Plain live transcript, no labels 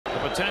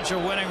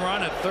potential winning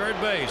run at third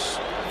base.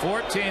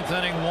 14th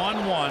inning,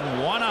 1-1,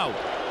 1 out.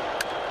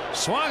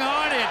 Swung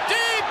on it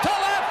deep to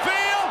left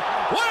field.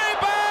 Way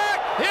back.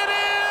 It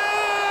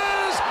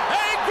is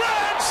a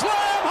grand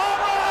slam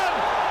home run.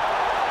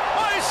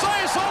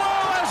 Moises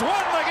Alou has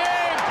won the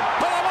game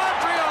for the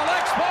Montreal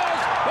Expos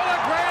with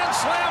a grand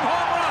slam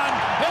home run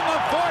in the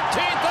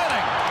 14th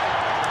inning.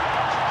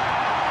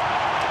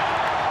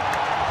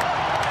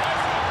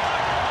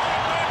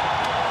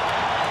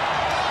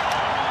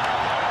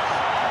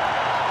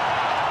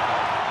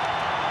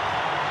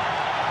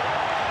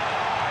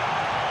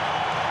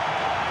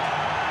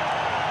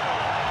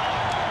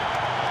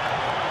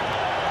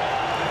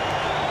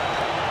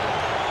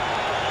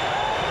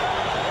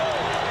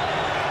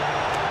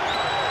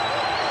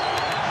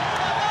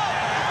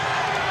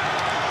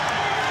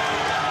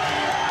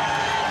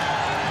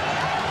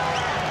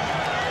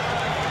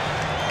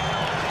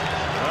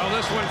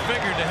 This one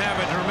figured to have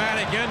a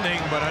dramatic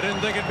ending, but I didn't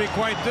think it'd be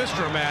quite this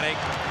dramatic.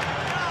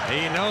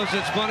 He knows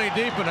it's plenty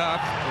deep enough.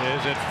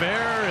 Is it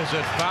fair? Is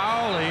it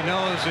foul? He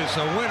knows it's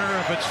a winner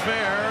if it's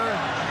fair.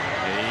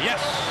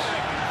 Yes.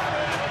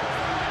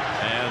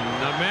 And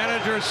the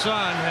manager's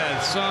son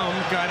had some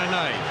kind of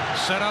night.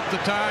 Set up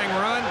the tying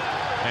run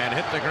and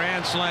hit the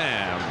grand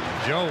slam.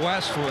 Joe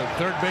West, with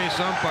third base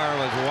umpire,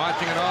 was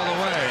watching it all the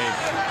way.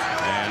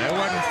 And it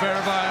wasn't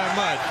fair by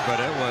much, but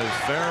it was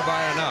fair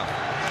by enough.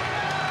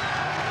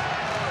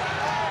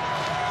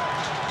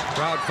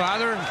 Proud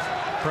father,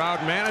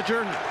 proud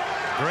manager,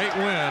 great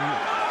win,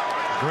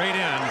 great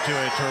end to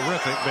a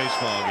terrific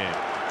baseball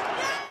game.